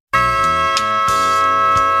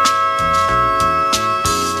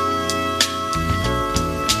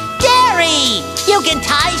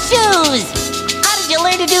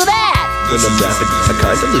learn to do that? When I'm rapping, I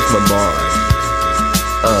kinda lose my mind.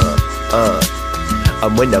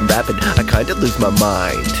 When I'm rapping, I kinda lose my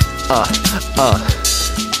mind.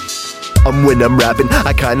 When I'm rapping,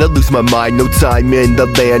 I kinda lose my mind. No time in the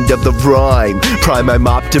land of the rhyme. Prime, I'm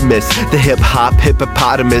optimist. The hip-hop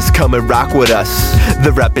hippopotamus, come and rock with us.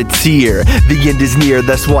 The rapid's here, the end is near.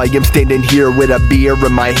 That's why I'm standing here with a beer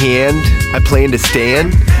in my hand. I planned to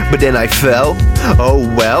stand, but then I fell. Oh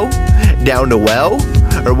well, down the well?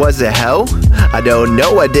 Or was it hell? I don't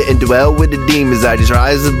know, I didn't dwell with the demons. I just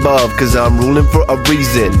rise above, cause I'm ruling for a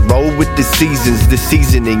reason. Roll with the seasons, the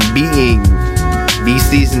seasoning being. Be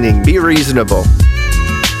seasoning, be reasonable.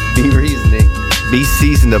 Be reasoning, be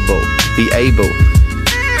seasonable, be able.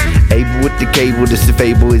 Able with the cable, this a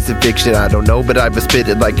fable, is a fiction. I don't know, but I will spit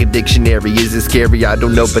it like a dictionary. Is it scary? I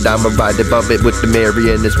don't know, but I'ma ride above it with the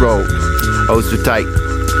Mary in this roll. Oh, so tight.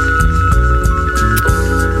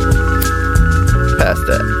 Past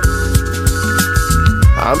that.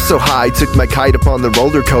 I'm so high, took my kite up on the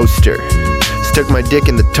roller coaster. Stuck my dick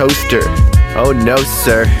in the toaster. Oh no,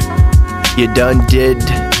 sir. You done did,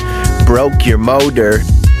 broke your motor.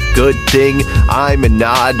 Good thing I'm a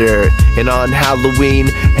nodder. And on Halloween,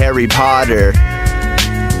 Harry Potter.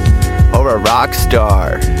 Or a rock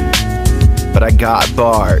star. But I got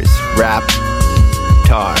bars. Rap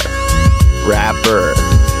tar. Rapper.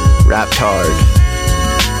 Rapped hard.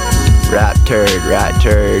 Rap turd, rat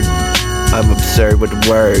turd. I'm absurd with the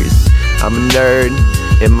words. I'm a nerd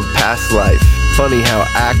in my past life. Funny how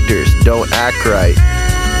actors don't act right.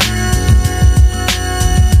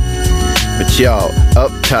 But y'all,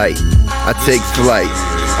 uptight, I take flight.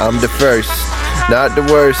 I'm the first, not the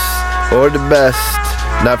worst, or the best.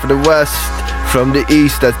 Not for the west, from the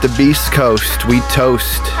east, that's the beast coast. We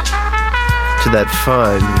toast to that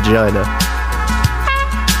fine vagina.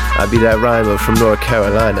 I be that rhymer from North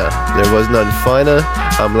Carolina. There was none finer.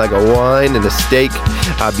 I'm like a wine and a steak.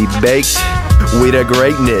 I be baked with a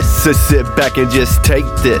greatness. So sit back and just take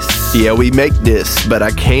this. Yeah, we make this, but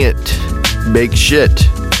I can't bake shit.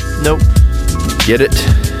 Nope. Get it?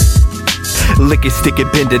 Lick it, stick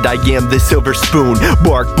it, bend it, I am the silver spoon.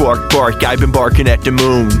 Bark, bark, bark, I've been barking at the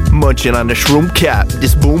moon. Munching on a shroom cap,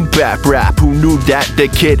 this boom bap rap. Who knew that the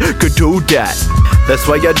kid could do that? That's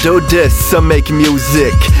why I do this, I make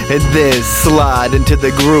music. And then slide into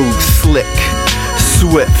the groove, slick,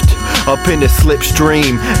 swift, up in the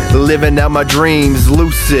slipstream. Living out my dreams,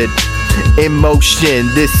 lucid, in motion.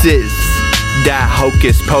 This is that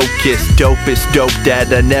hocus pocus, dopest dope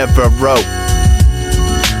that I never wrote.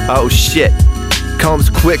 Oh shit, comes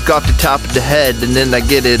quick off the top of the head, and then I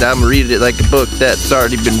get it, I'ma read it like a book that's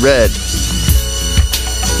already been read.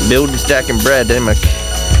 Building, stacking bread in my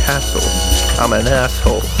castle. I'm an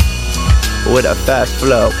asshole with a fast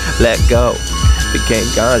flow. Let go, became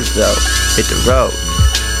gonzo. Hit the road.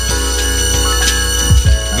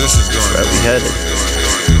 This is going where we headed.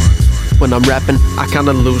 When I'm rapping, I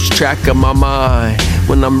kinda lose track of my mind.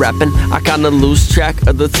 When I'm rapping, I kinda lose track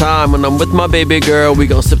of the time. When I'm with my baby girl, we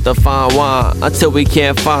gon' sip the fine wine until we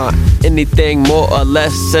can't find anything more or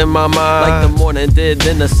less in my mind. Like the morning did,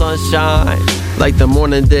 then the sunshine. Like the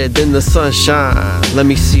morning did, then the sunshine. Let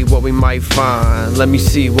me see what we might find. Let me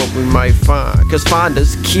see what we might find. Cause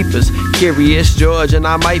finders, keepers, curious George, and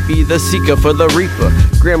I might be the seeker for the reaper.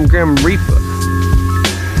 Grim, grim reaper.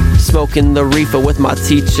 Smoking the reefer with my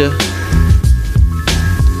teacher.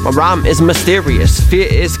 My rhyme is mysterious, fear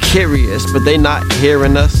is curious, but they not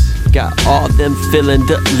hearing us. Got all them feeling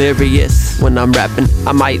delirious. When I'm rapping,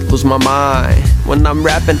 I might lose my mind. When I'm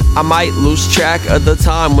rapping, I might lose track of the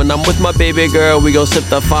time. When I'm with my baby girl, we gon' sip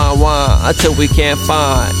the fine wine until we can't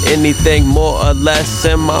find anything more or less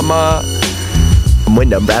in my mind.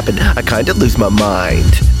 When I'm rapping, I kinda lose my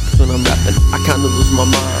mind. When I'm rapping, I kinda lose my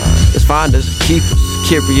mind. It's finders, keepers,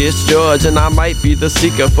 curious George, and I might be the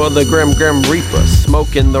seeker for the grim, grim reaper.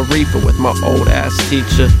 Smoking the reefer with my old ass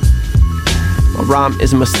teacher. My rhyme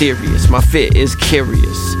is mysterious, my fear is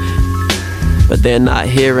curious, but they're not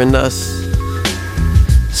hearing us.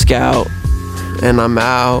 Scout, and I'm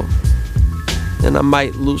out, and I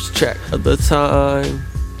might lose track of the time.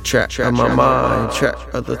 Track of my mind, track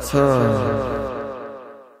of the time.